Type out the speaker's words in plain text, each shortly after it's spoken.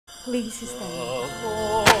Please stand. The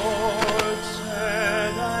Lord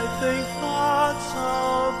said, I think thoughts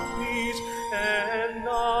of peace and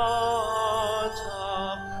not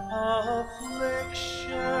of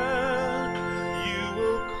affliction. You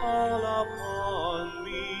will call upon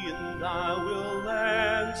me, and I will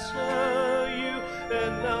answer you,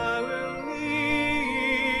 and I will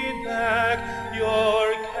lead back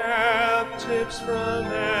your captives from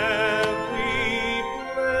every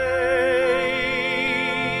place.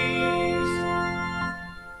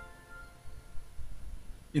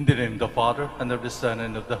 In the name of the Father, and of the Son,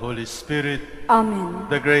 and of the Holy Spirit. Amen.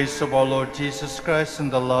 The grace of our Lord Jesus Christ, and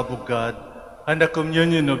the love of God, and the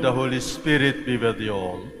communion of the Holy Spirit be with you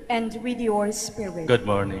all. And with your spirit. Good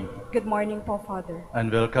morning. Good morning po, Father. And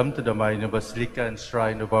welcome to the Minor Basilica and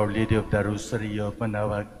Shrine of Our Lady of the Rosary of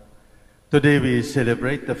Manaoag. Today we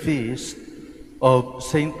celebrate the feast of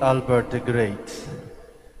Saint Albert the Great,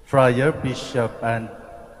 Friar, Bishop, and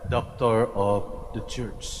Doctor of the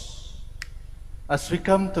Church. As we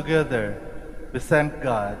come together, we thank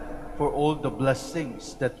God for all the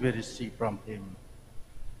blessings that we receive from Him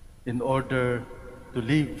in order to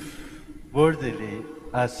live worthily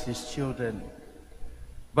as His children.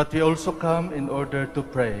 But we also come in order to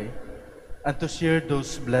pray and to share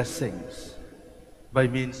those blessings by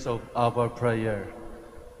means of our prayer.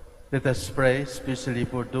 Let us pray, especially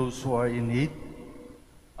for those who are in need,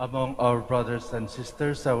 among our brothers and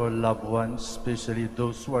sisters, our loved ones, especially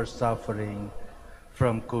those who are suffering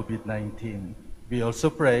from COVID-19. We also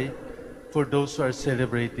pray for those who are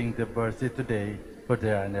celebrating their birthday today for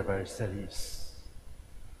their anniversaries.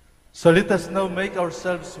 So let us now make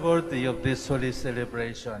ourselves worthy of this holy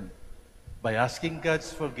celebration by asking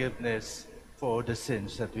God's forgiveness for all the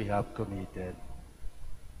sins that we have committed.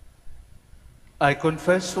 I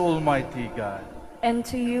confess to Almighty God And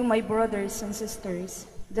to you, my brothers and sisters,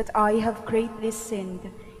 that I have greatly sinned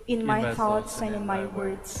in my thoughts and in my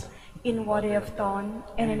words, in what I have done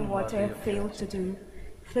and in what I have failed to do,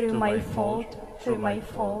 through my fault, through my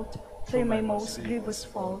most grievous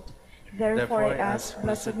fault. Therefore I ask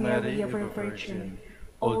Blessed Mary, ever Virgin,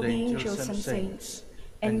 all the angels and saints,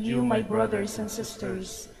 and you, my brothers and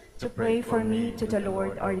sisters, to pray for me to the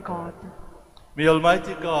Lord our God. May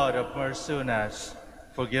Almighty God have mercy on us,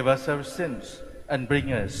 forgive us our sins, and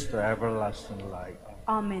bring us to everlasting life.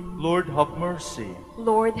 Amen. Lord, have mercy.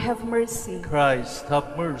 Lord, have mercy. Christ,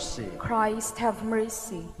 have mercy. Christ, have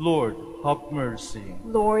mercy. Lord, have mercy.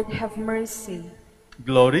 Lord, have mercy.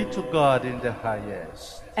 Glory to God in the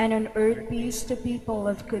highest. And on earth peace to people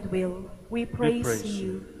of good will. We praise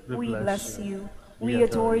you, we bless you, we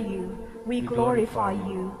adore you, we glorify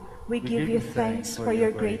you, we give you thanks for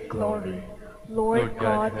your great glory. Lord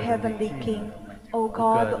God, heavenly King, O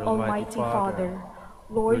God, Almighty Father,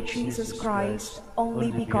 Lord Jesus Christ,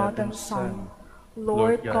 only begotten Son,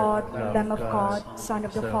 Lord God, Lamb of God, Son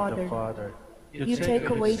of the Father, you take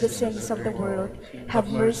away the sins of the world, have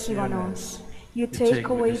mercy on us. You take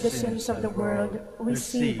away the sins of the world,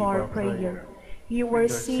 receive our prayer. You were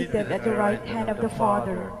seated at the right hand of the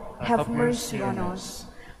Father, have mercy on us.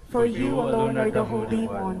 For you alone are the Holy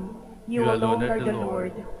One, you alone are the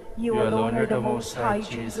Lord, you alone are the Most High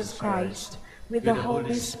Jesus Christ, with the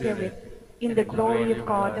Holy Spirit, in the glory of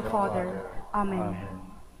God the Father. Amen.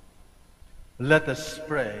 Let us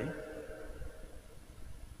pray.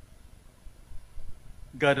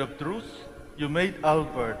 God of truth, you made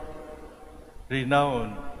Albert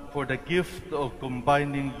renowned for the gift of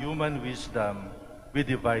combining human wisdom with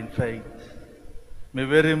divine faith. May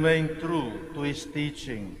we remain true to his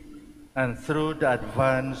teaching, and through the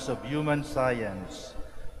advance of human science,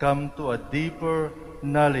 come to a deeper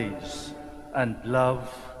knowledge and love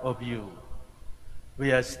of you.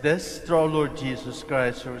 We ask this through our Lord Jesus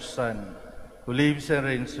Christ, your Son, who lives and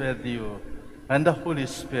reigns with you, and the Holy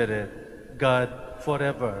Spirit, God,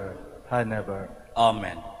 forever and ever.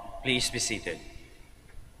 Amen. Please be seated.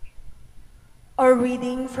 A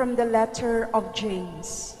reading from the letter of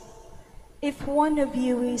James. If one of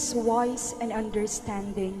you is wise and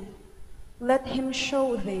understanding, let him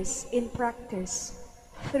show this in practice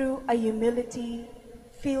through a humility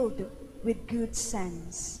filled with good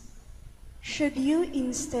sense. Should you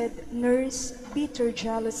instead nurse bitter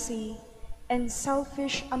jealousy and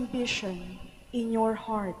selfish ambition in your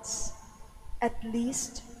hearts, at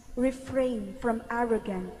least refrain from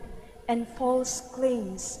arrogant and false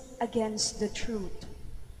claims against the truth.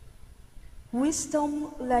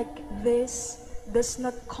 Wisdom like this does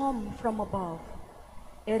not come from above.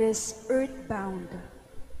 It is earthbound,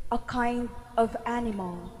 a kind of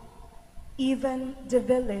animal, even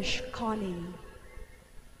devilish cunning.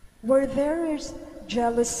 Where there is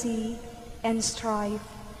jealousy and strife,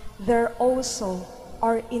 there also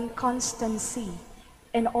are inconstancy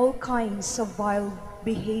and all kinds of vile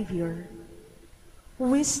behavior.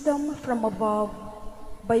 Wisdom from above,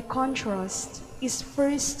 by contrast, is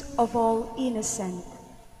first of all innocent.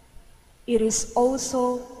 It is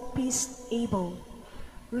also peaceable,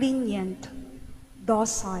 lenient,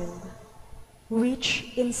 docile,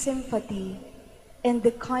 rich in sympathy and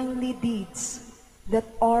the kindly deeds that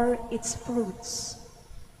are its fruits,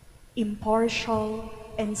 impartial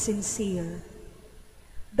and sincere.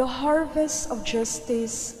 The harvest of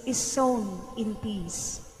justice is sown in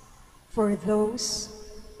peace for those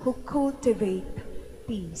who cultivate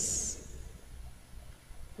peace.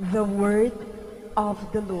 The word of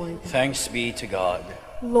the Lord. Thanks be to God.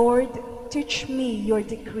 Lord, teach me your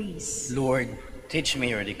decrees. Lord, teach me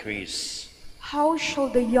your decrees. How shall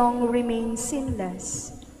the young remain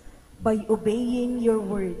sinless? By obeying your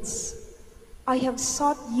words. I have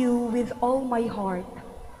sought you with all my heart.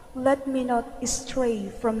 Let me not stray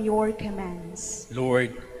from your commands.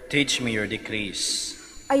 Lord, teach me your decrees.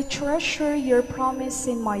 I treasure your promise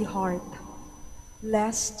in my heart,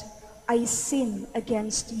 lest I sin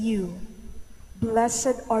against you.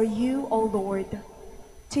 Blessed are you, O Lord.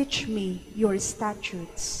 Teach me your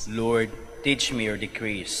statutes. Lord, teach me your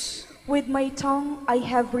decrees. With my tongue I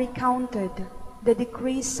have recounted the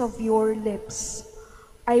decrees of your lips.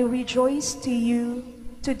 I rejoice to you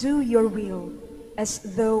to do your will, as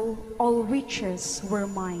though all riches were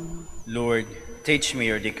mine. Lord, teach me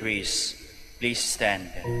your decrees. Please stand.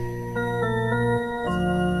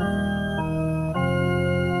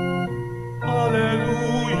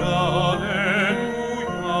 Alleluia, alleluia,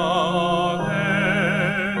 alleluia.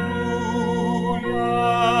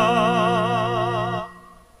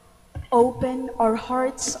 Open our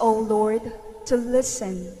hearts, O Lord, to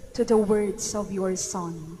listen to the words of your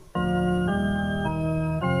Son.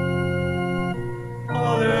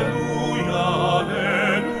 Alleluia,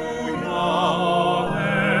 alleluia, alleluia.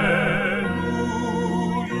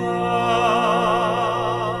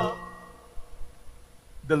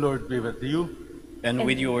 The Lord be with you. And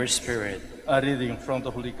with your spirit. A reading from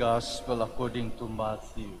the Holy Gospel according to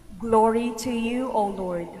Matthew. Glory to you, O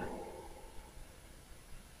Lord.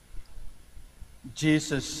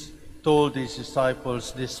 Jesus told his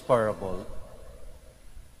disciples this parable.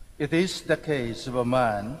 It is the case of a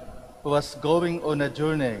man who was going on a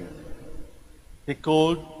journey. He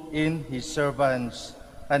called in his servants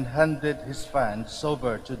and handed his funds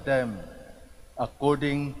over to them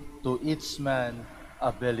according to each man's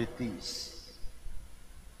abilities.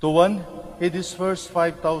 To one, he dispersed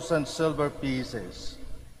 5,000 silver pieces,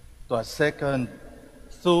 to a second,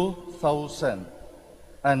 2,000,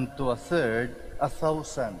 and to a third,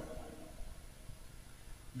 1,000.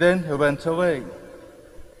 Then he went away.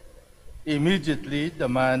 Immediately, the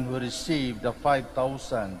man who received the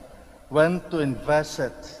 5,000 went to invest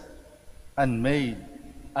it and made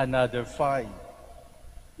another 5.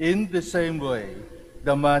 In the same way,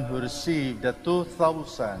 the man who received the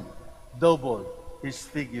 2,000 doubled his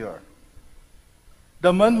figure.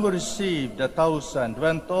 The man who received the 1,000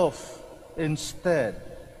 went off instead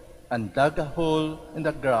and dug a hole in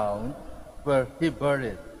the ground where he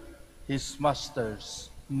buried his master's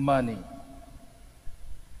money.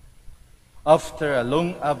 After a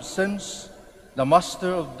long absence, the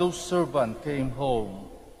master of those servants came home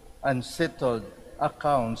and settled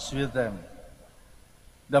accounts with them.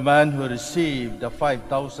 The man who received the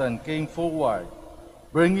 5,000 came forward,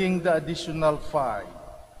 bringing the additional 5.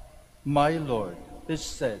 My Lord, he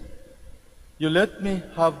said, you let me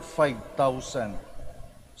have 5,000.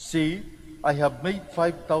 See, I have made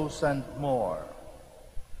 5,000 more.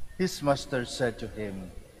 His master said to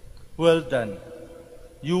him, well done.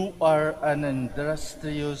 You are an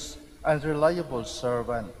industrious and reliable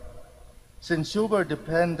servant. Since you were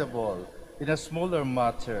dependable in a smaller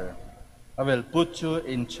matter, I will put you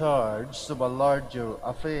in charge of a larger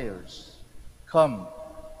affairs. Come,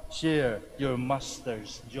 share your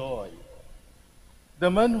master's joy. The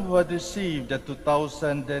man who had received the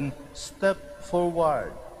 2,000 then stepped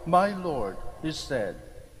forward. My Lord, he said,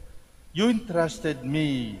 you entrusted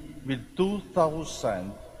me with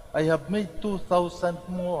 2,000. I have made 2,000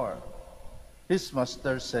 more. His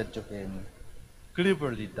master said to him,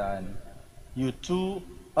 cleverly done. You too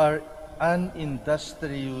are an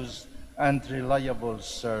industrious and reliable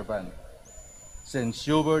servant. Since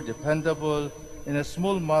you were dependable in a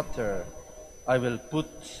small matter, I will put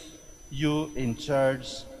you in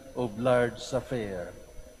charge of large affair.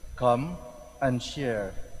 Come and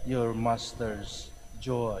share your master's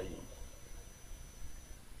joy.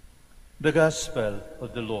 The Gospel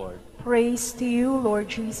of the Lord. Praise to you, Lord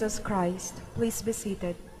Jesus Christ. Please be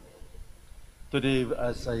seated. Today,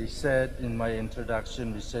 as I said in my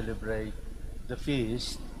introduction, we celebrate the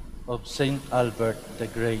feast of Saint Albert the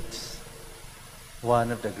Great,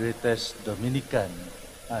 one of the greatest Dominican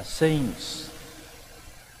saints.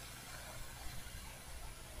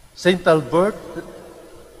 Saint Albert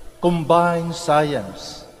combined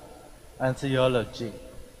science and theology.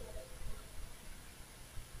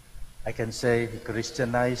 I can say he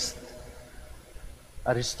Christianized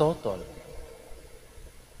Aristotle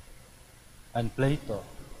and Plato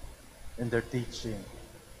in their teaching.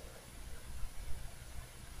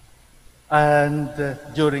 And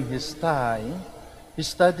during his time, he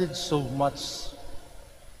studied so much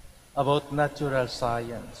about natural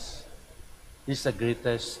science. He's the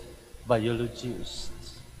greatest biologist.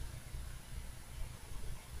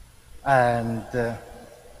 And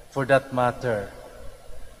for that matter,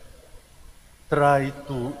 try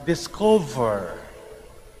to discover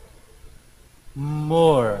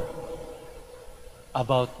more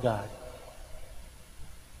about God.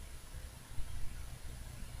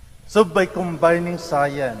 So by combining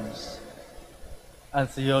science and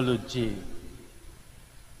theology,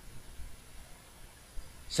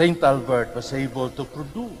 Saint Albert was able to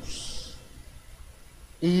produce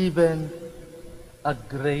even a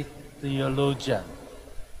great theologian,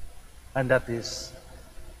 and that is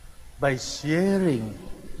by sharing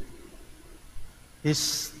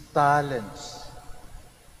his talents,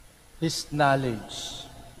 his knowledge,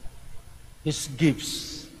 his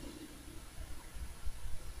gifts,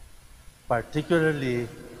 particularly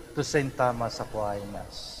to Saint Thomas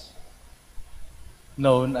Aquinas,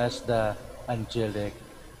 known as the angelic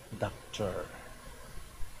doctor.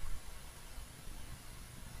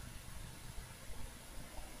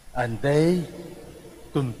 And they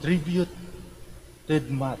contributed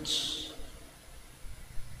much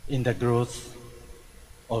in the growth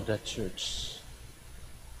of the church,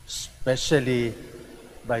 especially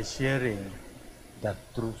by sharing the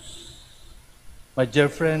truth. My dear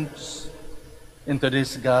friends, in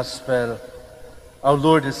today's gospel, our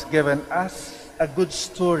Lord has given us a good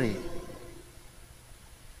story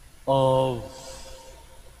of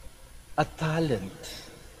a talent.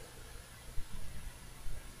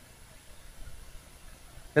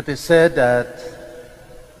 It is said that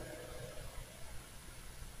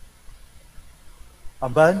a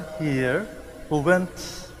man here who went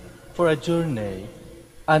for a journey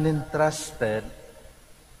and entrusted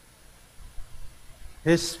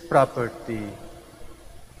his property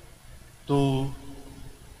to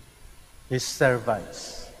his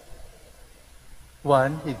servants.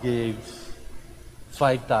 One, he gave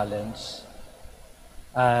 5 talents,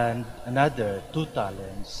 and another 2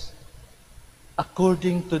 talents,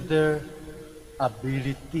 according to their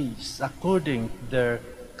abilities, according to their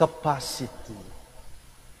capacity.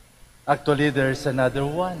 Actually, there's another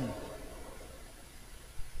one.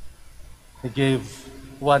 He gave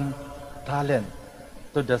 1 talent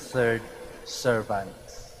to the 3rd servant.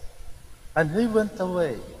 And he went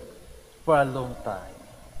away for a long time.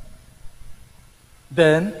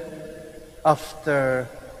 Then, after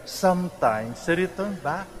some time, he returned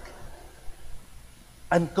back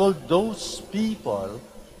and called those people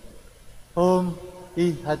whom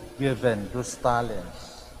he had given those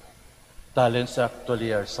talents. Talents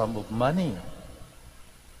actually are sum of money.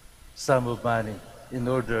 Sum of money in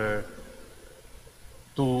order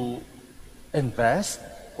to invest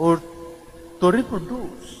or to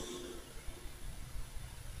reproduce.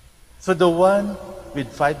 So the one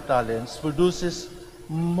with 5 talents produces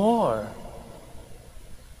more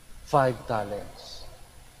 5 talents.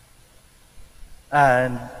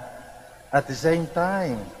 And at the same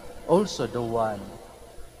time, also the one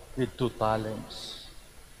with 2 talents.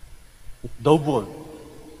 It doubled.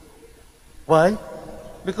 Why?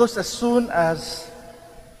 Because as soon as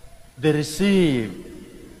they received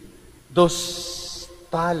those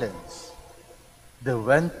talents, they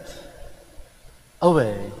went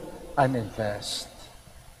away and invest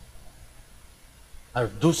or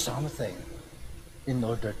do something in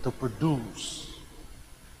order to produce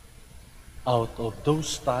out of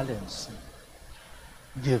those talents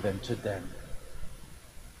given to them.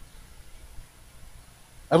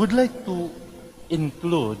 I would like to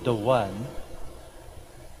include the one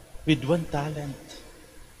with 1 talent.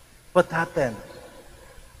 What happened?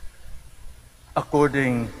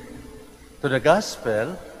 According to the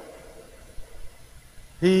gospel,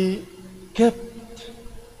 he kept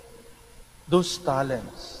those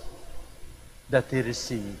talents that he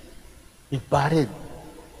received. He buried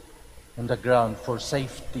on the ground for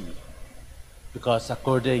safety, because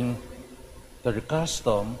according to the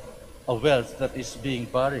custom, a wealth that is being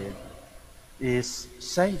buried is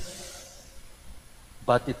safe.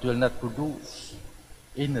 but it will not produce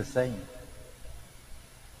anything.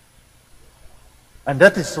 And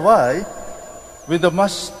that is why, when the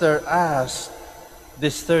master asked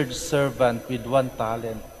this third servant with 1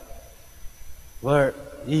 talent, "Where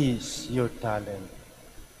is your talent?"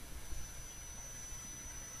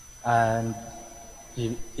 And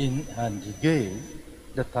he gave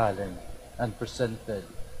the talent and presented,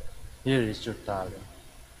 "Here is your talent.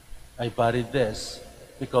 I buried this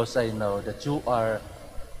because I know that you are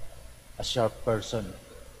a sharp person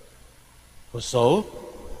who sow,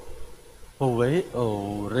 who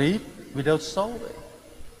reap without sowing.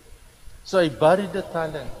 So I buried the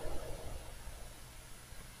talent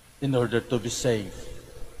in order to be safe,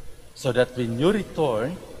 so that when you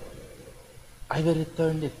return, I will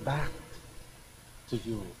return it back to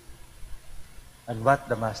you." And what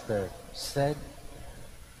the master said,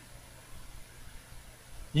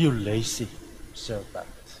 "You lazy servant."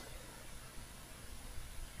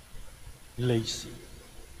 Lazy.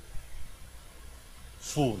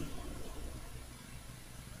 Fool.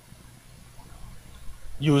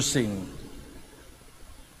 Using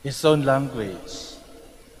his own language,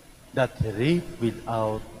 that he reaped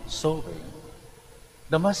without sowing,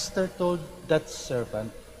 the master told that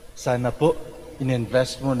servant, "Sana po,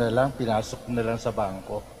 ininvest mo na lang, pinasok mo na lang sa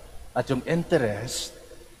bangko, at yung interest,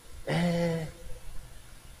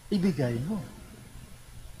 ibigay mo."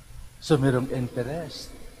 So mayroong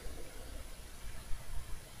interest.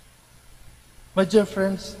 My dear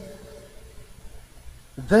friends,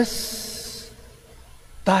 this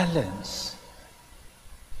talents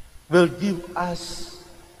will give us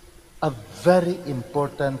a very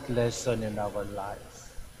important lesson in our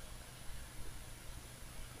lives.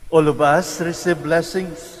 All of us receive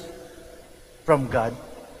blessings from God,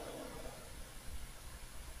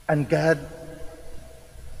 and God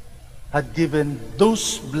had given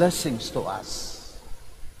those blessings to us.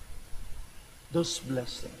 Those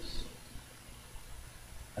blessings.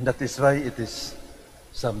 And that is why it is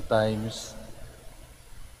sometimes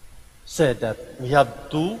said that we have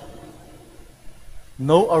to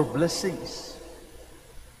know our blessings.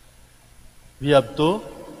 We have to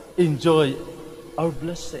enjoy our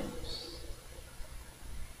blessings.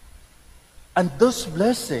 And those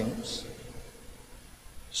blessings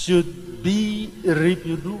should be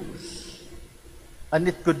reproduced. And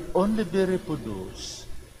it could only be reproduced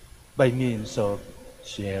by means of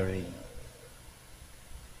sharing.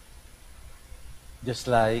 Just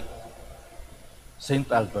like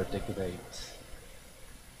Saint Albert the Great.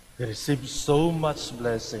 He received so much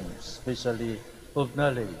blessings, especially of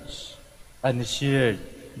knowledge, and he shared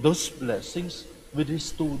those blessings with his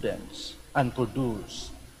students and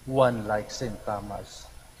produced one like Saint Thomas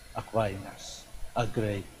Aquinas, a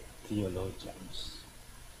great theologian.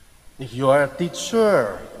 If you are a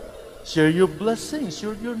teacher, share your blessings,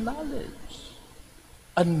 share your knowledge,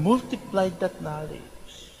 and multiply that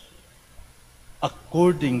knowledge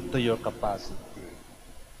according to your capacity.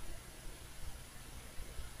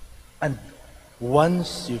 And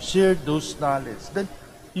once you share those knowledge, then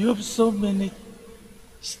you have so many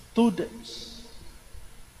students.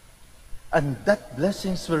 And that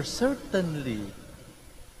blessings will certainly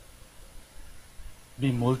be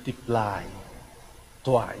multiplied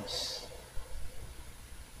twice.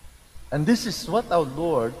 And this is what our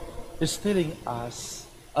Lord is telling us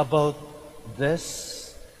about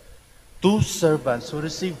this two servants who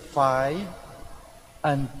received 5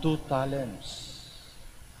 and 2 talents.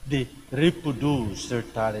 They reproduced their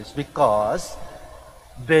talents because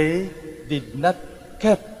they did not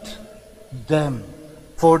kept them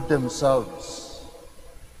for themselves.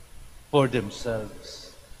 For themselves.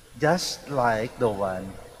 Just like the one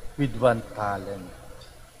with 1 talent.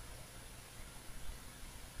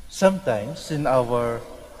 Sometimes in our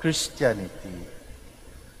Christianity,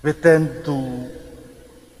 we tend to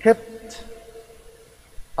keep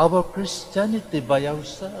our Christianity by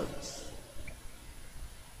ourselves.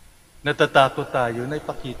 Natatakot tayo na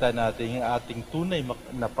ipakita natin yung ating tunay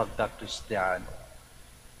na pagka-Kristiyano.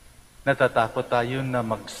 Natatakot tayo na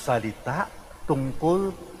magsalita tungkol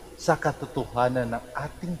sa katotohanan ng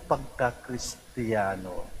ating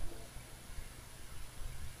pagka-Kristiyano.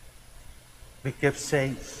 We keep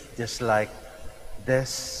safe, just like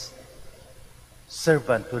this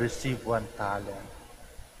servant who received 1 talent.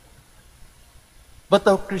 But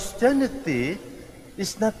our Christianity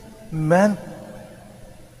is not meant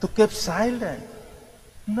to keep silent.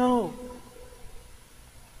 No.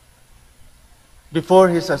 Before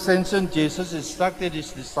his ascension, Jesus instructed his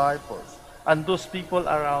disciples and those people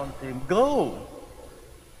around him, "Go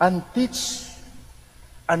and teach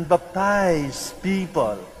and baptize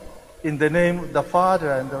people In the name of the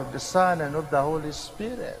Father, and of the Son, and of the Holy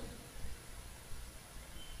Spirit.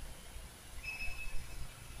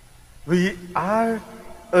 We are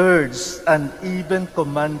urged and even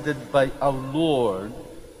commanded by our Lord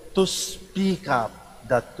to speak up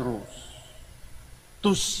the truth,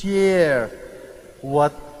 to share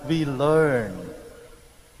what we learn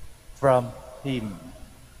from Him,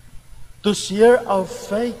 to share our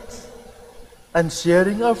faith. And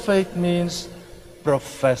sharing our faith means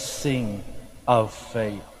professing our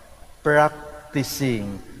faith,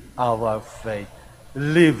 practicing our faith,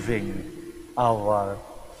 living our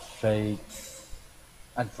faith.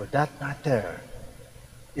 And for that matter,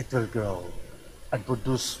 it will grow and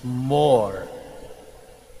produce more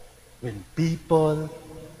when people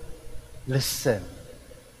listen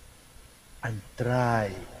and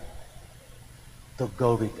try to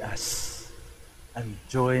go with us and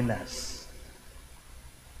join us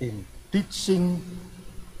in teaching,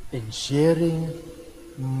 in sharing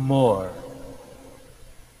more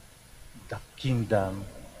the kingdom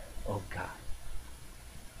of God.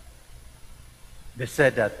 They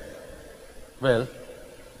said that, well,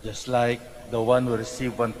 just like the one who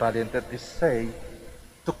received 1 talent, that is say,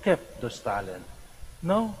 to keep those talents.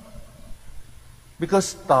 No.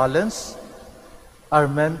 Because talents are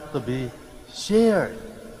meant to be shared.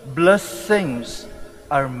 Blessings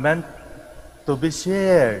are meant to be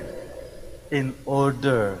shared in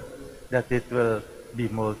order that it will be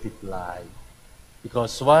multiplied.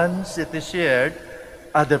 Because once it is shared,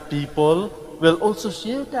 other people will also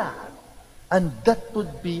share that. And that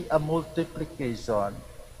would be a multiplication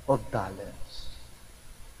of talents.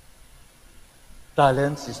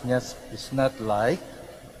 Talents is not like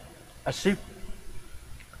a ship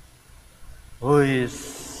who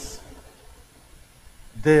is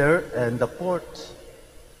there in the port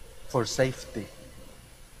for safety.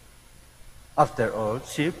 After all,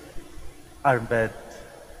 ships are meant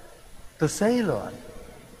to sail on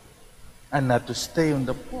and not to stay on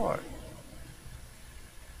the port.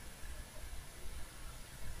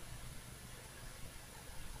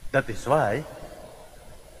 That is why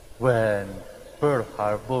when Pearl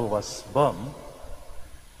Harbor was bombed,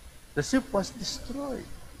 the ship was destroyed,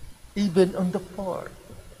 even on the port.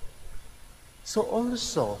 So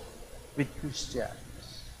also with Christians,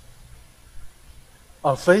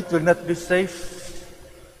 our faith will not be safe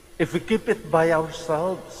if we keep it by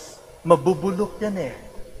ourselves. Mabubulok yan eh.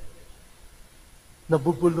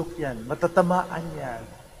 Nabubulok yan. Matatamaan yan.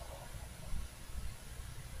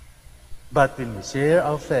 But when we share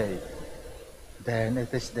our faith, then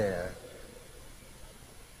it is there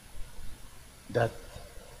that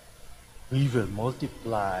we will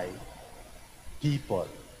multiply people,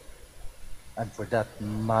 and for that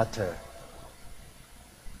matter,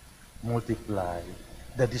 multiply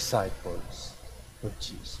the disciples of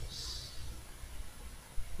Jesus.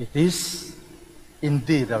 It is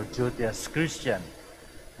indeed our duty as Christian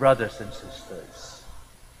brothers and sisters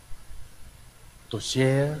to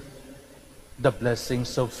share the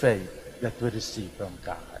blessings of faith that we receive from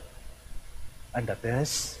God. And that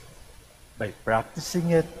is by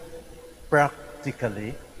practicing it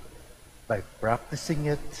practically, by practicing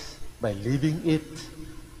it, by living it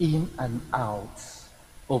in and out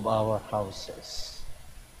of our houses,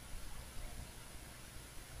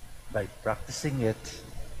 by practicing it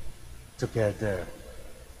together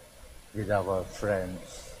with our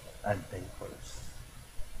friends and neighbors.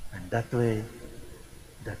 And that way,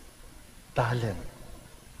 that talent,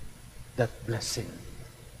 that blessing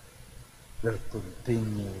will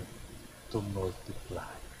continue to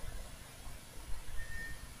multiply.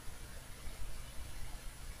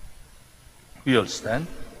 We all stand.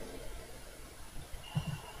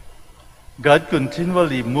 God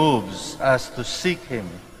continually moves us to seek Him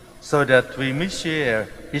so that we may share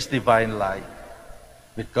His divine light.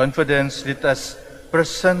 With confidence, let us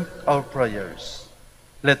present our prayers.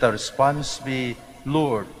 Let our response be,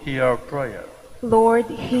 Lord, hear our prayer. Lord,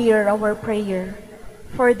 hear our prayer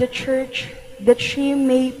for the Church, that she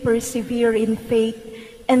may persevere in faith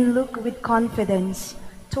and look with confidence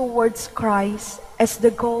towards Christ as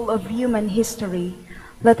the goal of human history.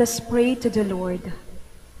 Let us pray to the Lord.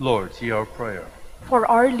 Lord, hear our prayer. For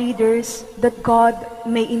our leaders, that God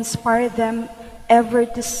may inspire them ever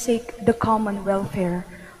to seek the common welfare.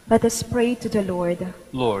 Let us pray to the Lord.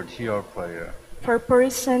 Lord, hear our prayer. For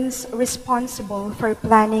persons responsible for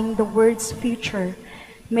planning the world's future,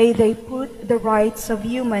 may they put the rights of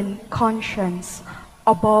human conscience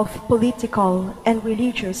above political and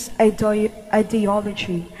religious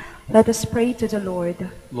ideology. Let us pray to the Lord.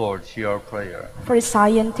 Lord, hear our prayer. For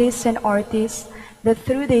scientists and artists, that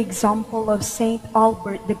through the example of Saint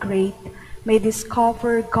Albert the Great may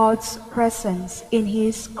discover God's presence in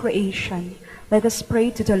His creation. Let us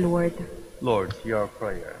pray to the Lord. Lord, hear our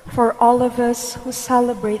prayer. For all of us who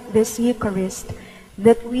celebrate this Eucharist,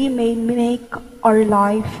 that we may make our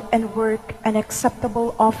life and work an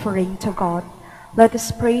acceptable offering to God. Let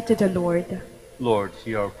us pray to the Lord. Lord,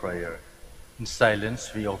 hear our prayer. In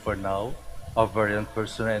silence, we offer now our very own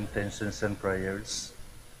personal intentions and prayers.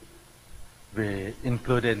 We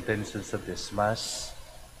include the intentions of this Mass,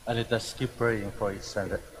 and let us keep praying for each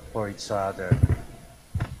other.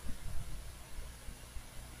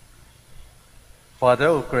 Father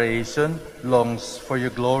of creation longs for your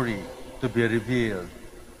glory to be revealed.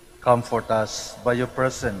 Comfort us by your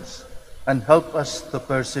presence and help us to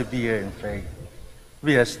persevere in faith.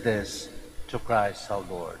 We ask this through Christ our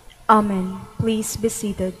Lord. Amen. Please be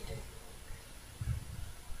seated.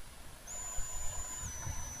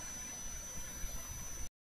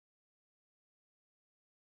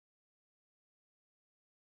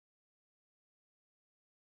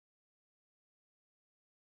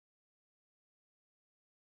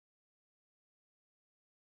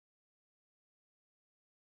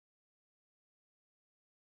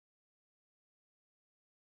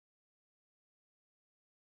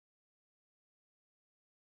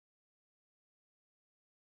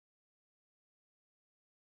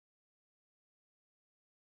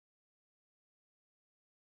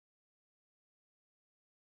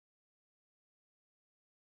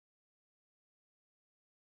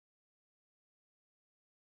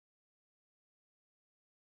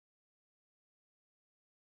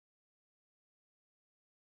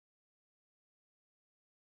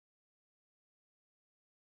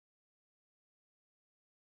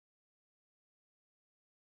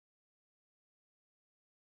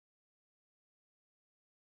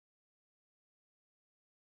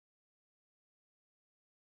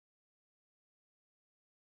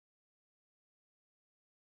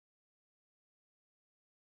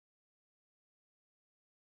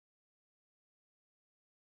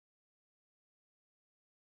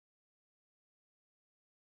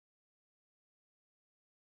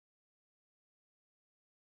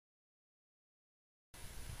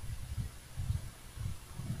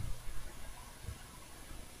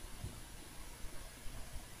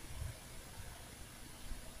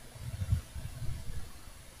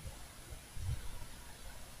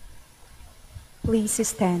 Please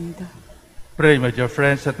stand. Pray, my dear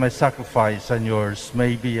friends, that my sacrifice and yours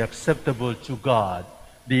may be acceptable to God,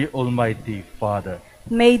 the Almighty Father.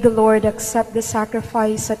 May the Lord accept the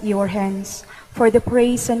sacrifice at your hands for the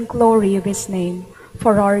praise and glory of His name,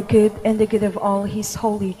 for our good and the good of all His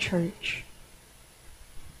holy Church.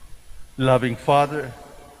 Loving Father,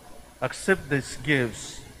 accept these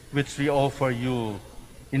gifts which we offer you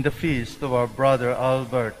in the feast of our brother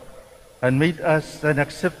Albert, and made us an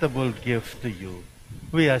acceptable gift to you.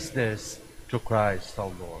 We ask this through Christ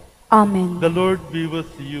our Lord. Amen. The Lord be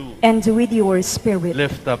with you. And with your spirit.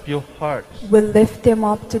 Lift up your hearts. We'll lift them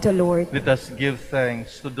up to the Lord. Let us give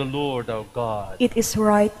thanks to the Lord our God. It is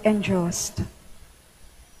right and just.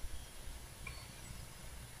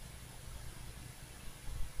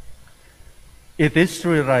 It is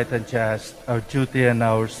truly right and just, our duty and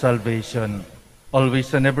our salvation,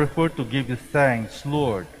 always and evermore to give you thanks,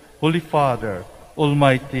 Lord, Holy Father,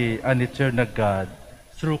 Almighty and eternal God,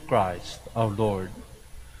 through Christ our Lord.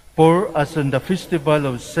 For as on the festival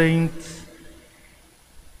of Saint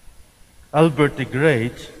Albert the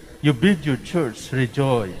Great, you bid your church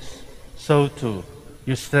rejoice, so too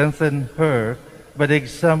you strengthen her by the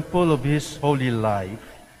example of his holy life,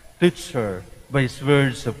 teach her by his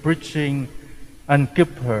words of preaching, and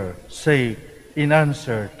keep her safe in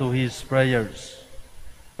answer to his prayers.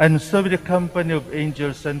 And so with the company of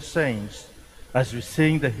angels and saints, as we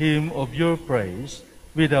sing the hymn of your praise,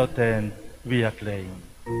 without end we acclaim.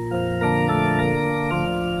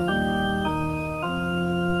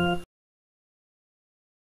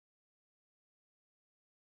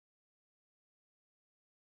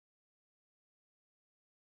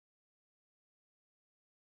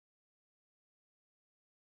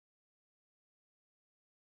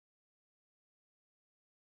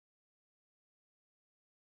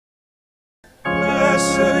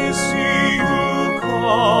 Blessed is he who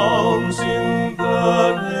comes in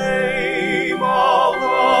the name of the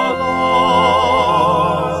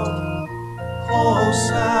Lord.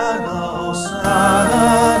 Hosanna, Hosanna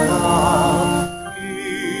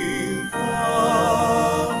in the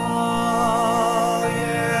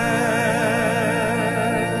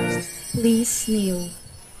highest. Please kneel.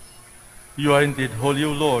 You are indeed holy,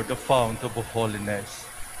 O Lord, the fount of holiness.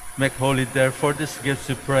 Make holy, therefore, these gifts,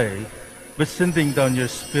 we pray, by sending down your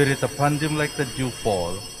Spirit upon them like the dew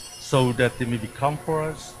fall, so that they may become for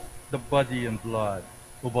us the body and blood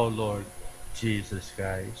of our Lord Jesus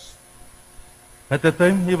Christ. At the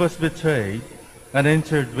time he was betrayed and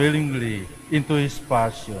entered willingly into his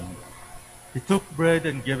passion, he took bread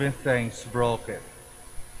and giving thanks broke it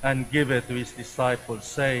and gave it to his disciples,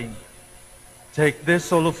 saying, "Take this,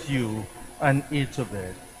 all of you, and eat of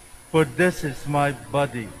it, for this is my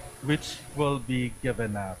body, which will be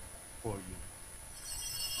given up for you."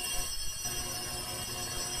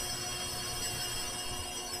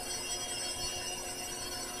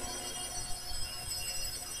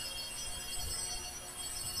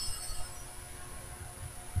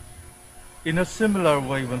 In a similar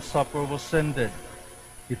way, when supper was ended,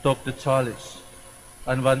 he took the chalice,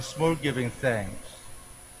 and once more giving thanks,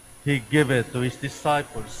 he gave it to his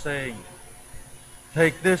disciples, saying,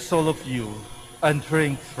 "Take this, all of you, and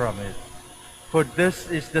drink from it, for this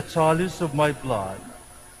is the chalice of my blood,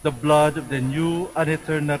 the blood of the new and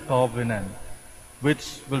eternal covenant,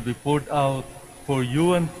 which will be poured out for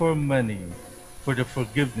you and for many for the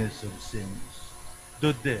forgiveness of sins. Do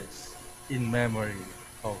this in memory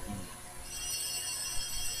of me."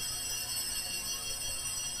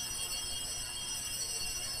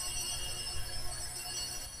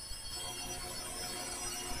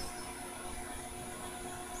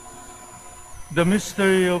 The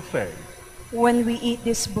mystery of faith. When we eat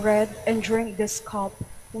this bread and drink this cup,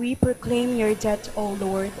 we proclaim your death, O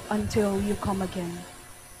Lord, until you come again.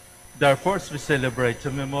 Therefore, as we celebrate the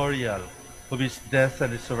memorial of his death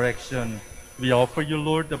and resurrection, we offer you,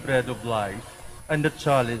 Lord, the bread of life and the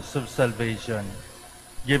chalice of salvation,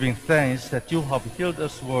 giving thanks that you have healed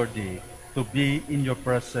us worthy to be in your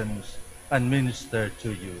presence and minister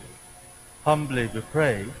to you. Humbly we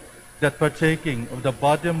pray that partaking of the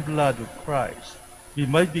body and blood of Christ, we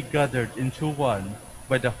might be gathered into one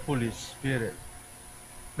by the Holy Spirit.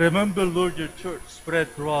 Remember, Lord, your church spread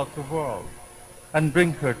throughout the world, and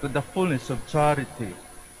bring her to the fullness of charity,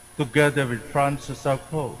 together with Francis our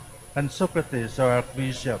Pope, and Socrates our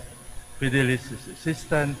Archbishop, Fidelis his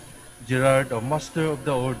assistant, Gerard our Master of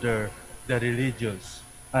the Order, the religious,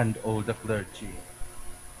 and all the clergy.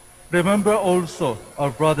 Remember also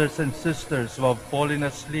our brothers and sisters who have fallen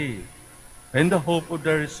asleep in the hope of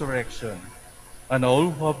the resurrection, and all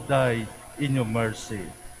who have died in your mercy.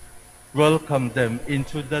 Welcome them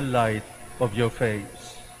into the light of your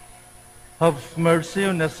face. Have mercy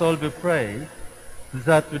on us all, we pray,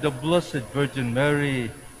 that with the Blessed Virgin Mary,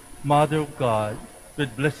 Mother of God,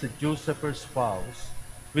 with Blessed Joseph, her spouse,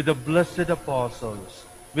 with the blessed apostles,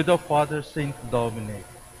 with our Father Saint Dominic,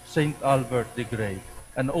 Saint Albert the Great,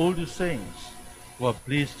 and all the saints who have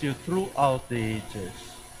pleased you throughout the ages,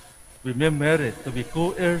 we may merit to be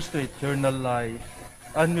co-heirs to eternal life,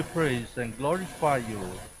 and we praise and glorify you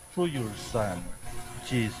through your Son,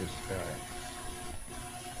 Jesus Christ.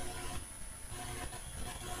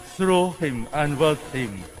 Through him and with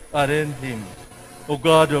him and in him, O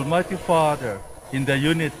God, Almighty Father, in the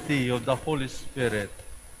unity of the Holy Spirit,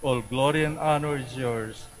 all glory and honor is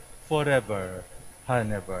yours forever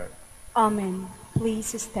and ever. Amen.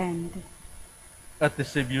 Please stand. At the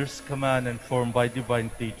Savior's command and formed by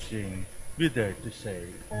divine teaching, we dare to say,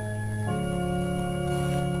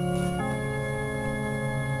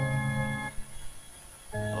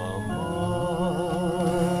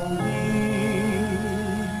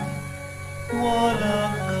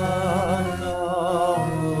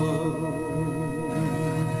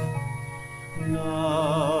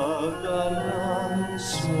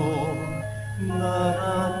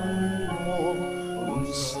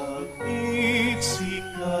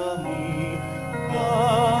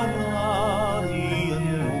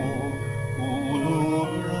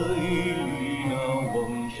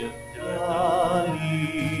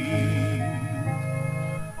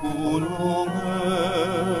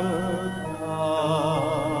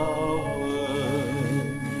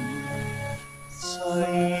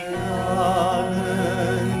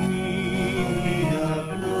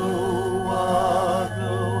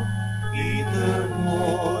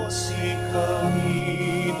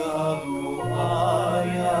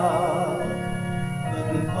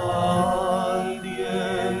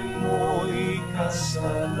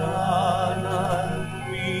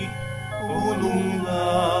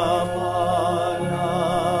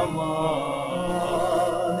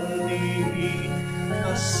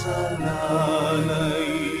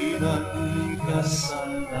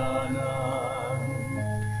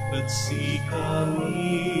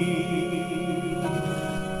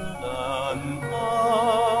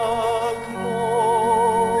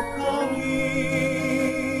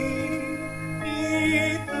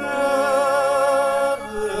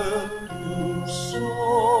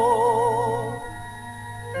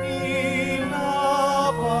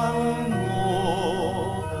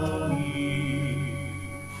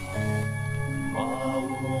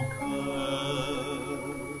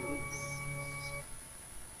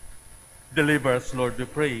 Deliver us, Lord, we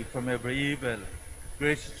pray, from every evil.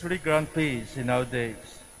 Graciously grant peace in our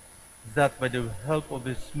days, that by the help of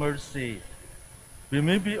His mercy we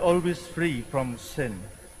may be always free from sin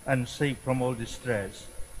and safe from all distress,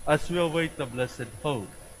 as we await the blessed hope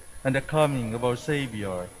and the coming of our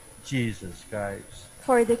Savior, Jesus Christ.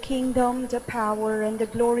 For the kingdom, the power, and the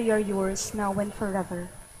glory are yours, now and forever.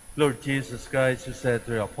 Lord Jesus Christ, you said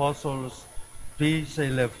to your apostles, "Peace I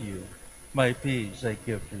leave you, my peace I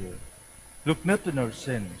give you." Look not on our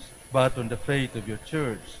sins, but on the faith of your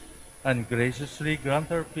church, and graciously grant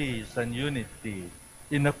her peace and unity,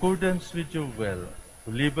 in accordance with your will,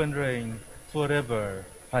 who live and reign forever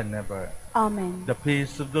and ever. Amen. The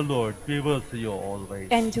peace of the Lord be with you always.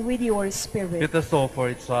 And with your spirit. Let us offer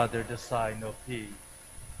each other the sign of peace.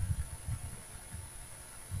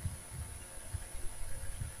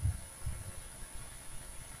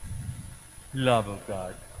 Love of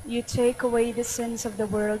God, You take away the sins of the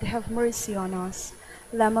world, have mercy on us.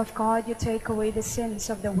 Lamb of God, you take away the sins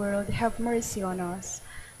of the world, have mercy on us.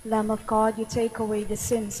 Lamb of God, you take away the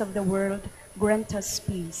sins of the world, grant us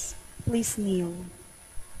peace. Please kneel.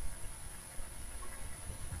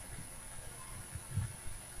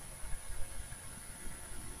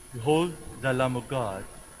 behold the Lamb of God.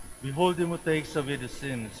 Behold him who takes away the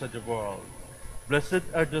sins of the world. Blessed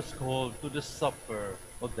are those called to the supper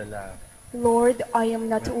of the Lamb. Lord, I am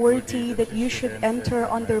not worthy that you should enter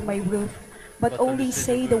under my roof, but only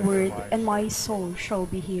say the word, and my soul shall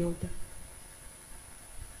be healed.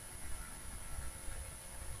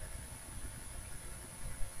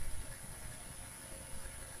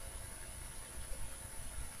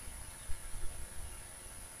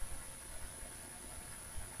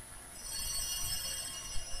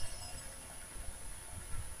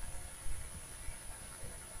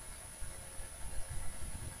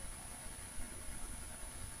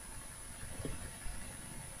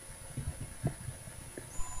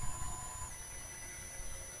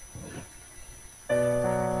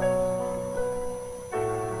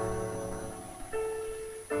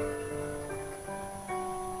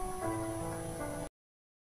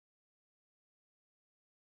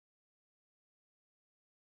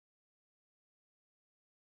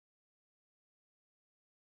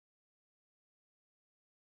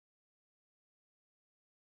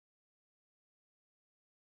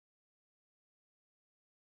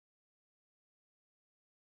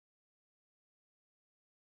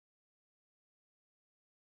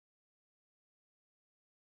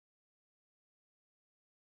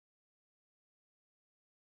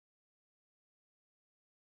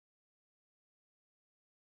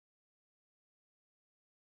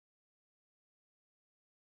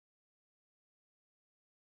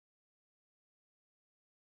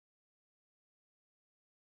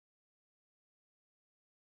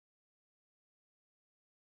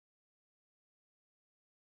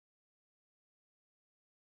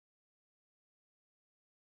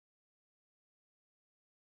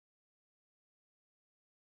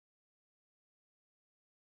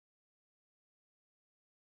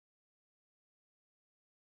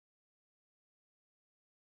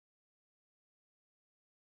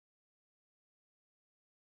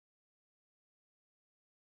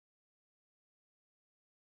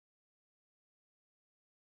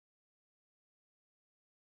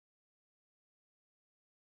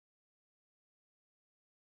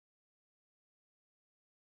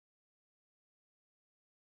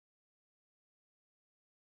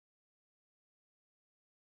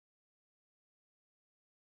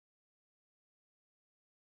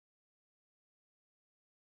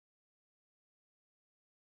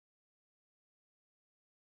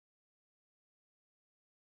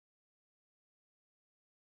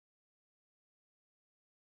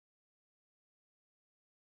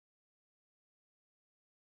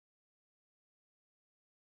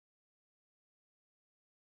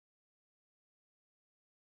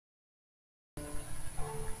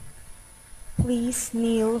 Please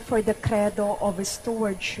kneel for the credo of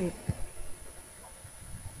stewardship.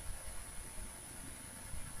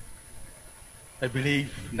 I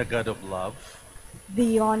believe in the God of love,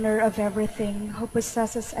 The honor of everything, who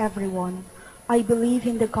possesses everyone. I believe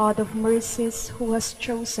in the God of mercies, who has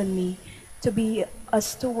chosen me to be a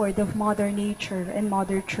steward of Mother Nature and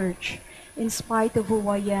Mother Church, in spite of who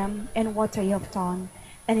I am and what I have done,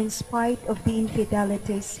 and in spite of the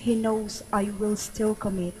infidelities He knows I will still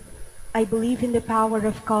commit. I believe in the power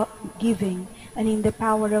of giving and in the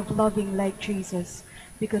power of loving like Jesus,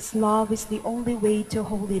 because love is the only way to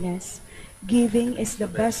holiness. Giving is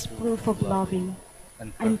the best proof of loving,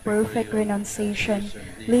 and perfect renunciation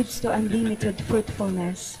leads to unlimited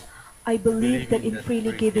fruitfulness. I believe that in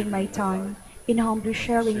freely giving my time, in humbly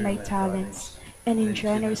sharing my talents, and in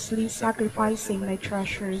generously sacrificing my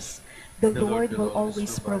treasures. The Lord will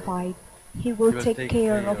always provide. He will take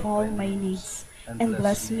care of all my needs and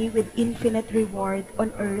bless me with infinite reward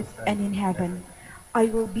on earth and in heaven. I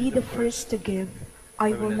will be the first to give.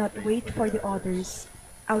 I will not wait for the others.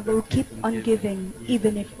 I will keep on giving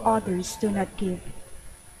even if others do not give.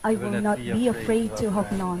 I will not be afraid to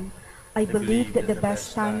have none. I believe that the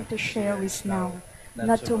best time to share is now,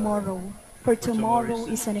 not tomorrow, for tomorrow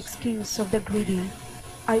is an excuse of the greedy.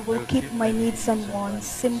 I will keep my needs and wants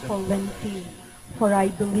simple and few, for I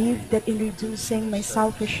believe that in reducing my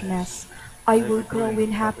selfishness, I will grow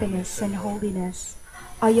in happiness and holiness.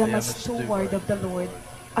 I am a steward of the Lord.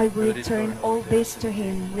 I will return all this to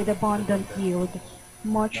Him with abundant yield.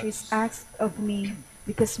 Much is asked of me,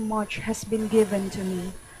 because much has been given to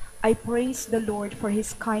me. I praise the Lord for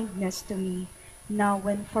His kindness to me, now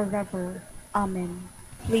and forever. Amen.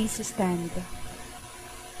 Please stand.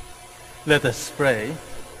 Let us pray.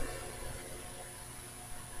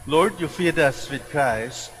 Lord, you feed us with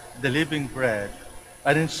Christ, the living bread,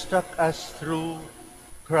 and instruct us through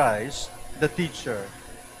Christ, the teacher.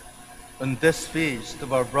 On this feast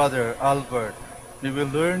of our brother Albert, we will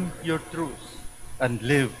learn your truth and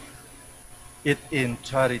live it in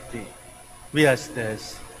charity. We ask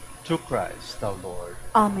this through Christ our Lord.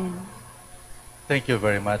 Amen. Thank you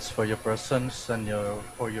very much for your presence and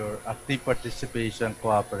for your active participation,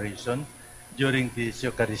 cooperation during this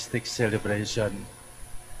Eucharistic celebration.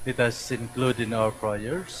 Let us include in our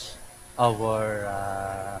prayers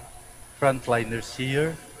our frontliners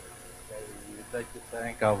here. We'd like to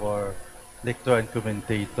thank our lector and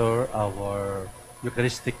commentator, our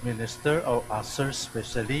Eucharistic minister, our ushers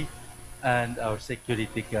especially, and our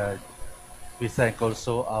security guard. We thank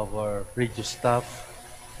also our radio staff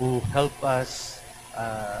who help us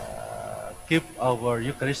keep our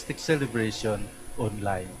Eucharistic celebration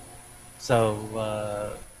online. So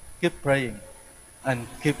keep praying and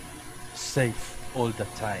keep safe all the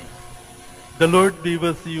time. The Lord be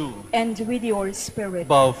with you. And with your spirit.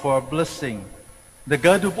 Bow for a blessing. The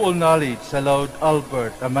God of all knowledge allowed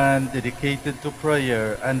Albert, a man dedicated to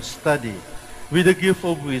prayer and study, with the gift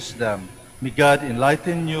of wisdom. May God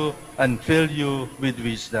enlighten you and fill you with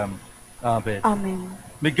wisdom. Amen. Amen.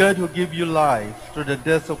 May God, who give you life through the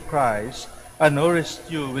death of Christ and nourished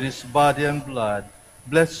you with His body and blood,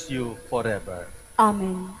 bless you forever.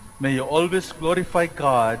 Amen. May you always glorify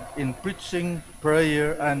God in preaching,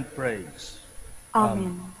 prayer, and praise.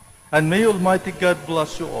 Amen. And may Almighty God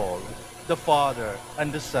bless you all, the Father,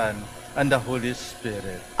 and the Son, and the Holy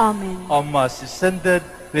Spirit. Amen. Our Mass is ended.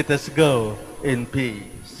 Let us go in peace.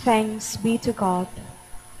 Thanks be to God.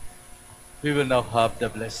 We will now have the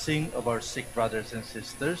blessing of our sick brothers and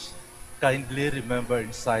sisters. Kindly remember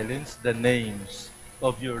in silence the names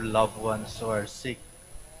of your loved ones who are sick.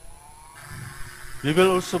 We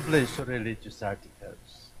will also bless your religious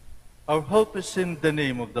articles. Our hope is in the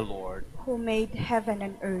name of the Lord, who made heaven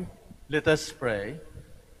and earth. Let us pray.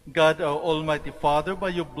 God, our Almighty Father, by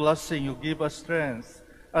your blessing you give us strength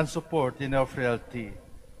and support in our frailty.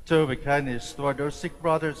 Show with kindness toward our sick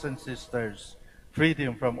brothers and sisters, free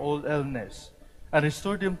them from all illness, and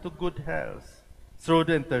restore them to good health, through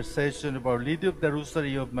the intercession of Our Lady of the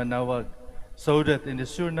Rosary of Manaoag, so that in the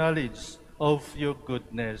sure knowledge of your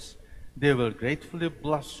goodness, they will gratefully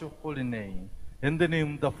bless your holy name. In the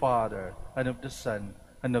name of the Father, and of the Son,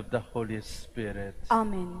 and of the Holy Spirit.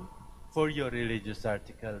 Amen. For your religious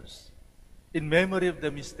articles, in memory of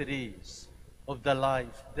the mysteries of the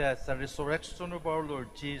life, death, and resurrection of our Lord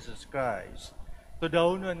Jesus Christ, to the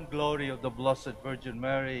honor and glory of the Blessed Virgin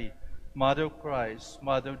Mary, Mother of Christ,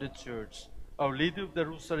 Mother of the Church, Our Lady of the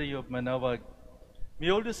Rosary of Manaoag, may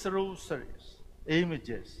all these rosaries,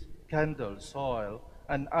 images, candles, oil,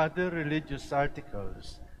 and other religious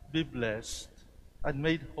articles be blessed and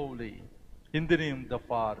made holy, in the name of the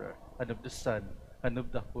Father, and of the Son, and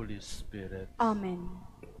of the Holy Spirit. Amen.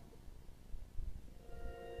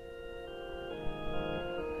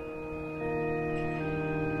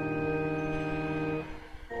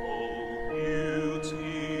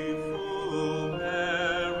 Beautiful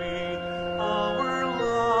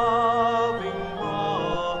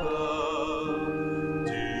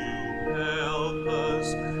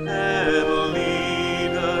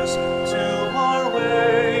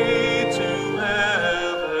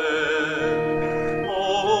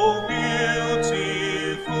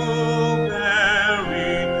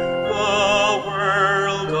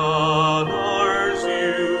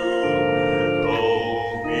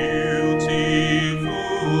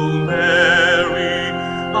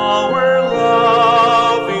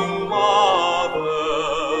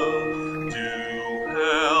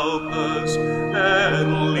help us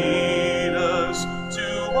and lead